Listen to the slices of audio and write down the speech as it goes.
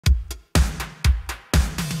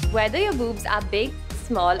Whether your boobs are big,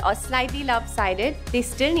 small or slightly lopsided, they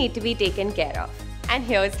still need to be taken care of. And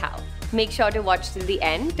here's how. Make sure to watch till the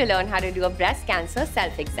end to learn how to do a breast cancer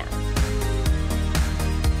self-exam.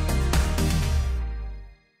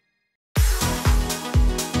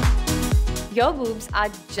 Your boobs are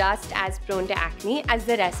just as prone to acne as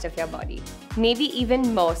the rest of your body, maybe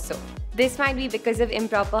even more so. This might be because of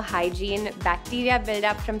improper hygiene, bacteria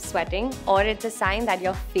buildup from sweating, or it's a sign that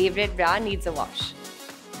your favorite bra needs a wash.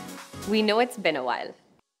 We know it's been a while.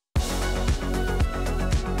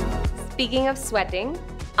 Speaking of sweating,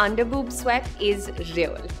 underboob sweat is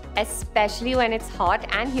real, especially when it's hot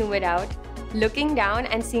and humid out. Looking down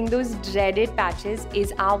and seeing those dreaded patches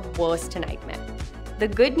is our worst nightmare. The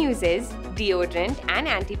good news is, deodorant and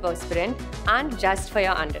antiperspirant aren't just for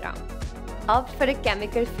your underarm. Opt for a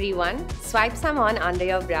chemical-free one, swipe some on under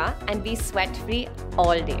your bra and be sweat-free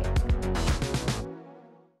all day.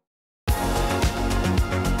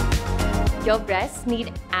 Your breasts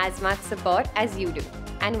need as much support as you do,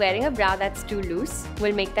 and wearing a bra that's too loose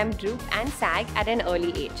will make them droop and sag at an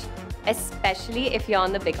early age, especially if you're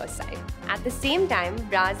on the bigger side. At the same time,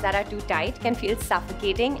 bras that are too tight can feel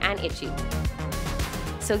suffocating and itchy.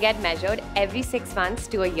 So get measured every 6 months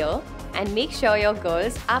to a year and make sure your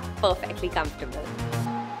girls are perfectly comfortable.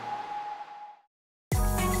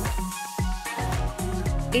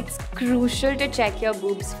 It's crucial to check your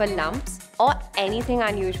boobs for lumps or anything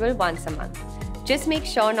unusual once a month. Just make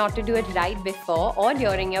sure not to do it right before or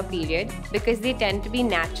during your period because they tend to be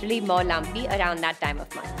naturally more lumpy around that time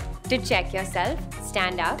of month. To check yourself,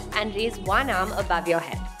 stand up and raise one arm above your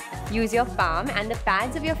head. Use your palm and the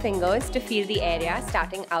pads of your fingers to feel the area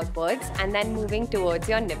starting outwards and then moving towards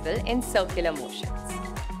your nipple in circular motions.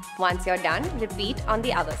 Once you're done, repeat on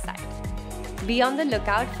the other side. Be on the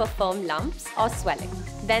lookout for firm lumps or swelling.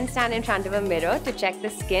 Then stand in front of a mirror to check the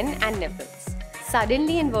skin and nipples.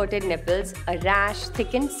 Suddenly inverted nipples, a rash,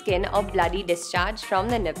 thickened skin or bloody discharge from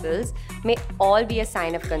the nipples may all be a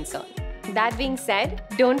sign of concern. That being said,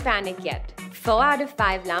 don't panic yet. 4 out of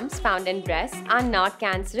 5 lumps found in breasts are not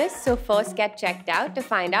cancerous, so first get checked out to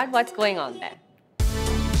find out what's going on there.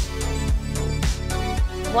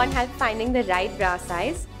 Want help finding the right bra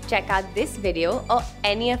size? Check out this video or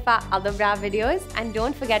any of our other bra videos, and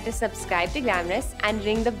don't forget to subscribe to Glamrs and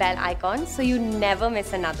ring the bell icon so you never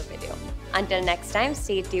miss another video. Until next time,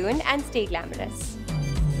 stay tuned and stay glamorous.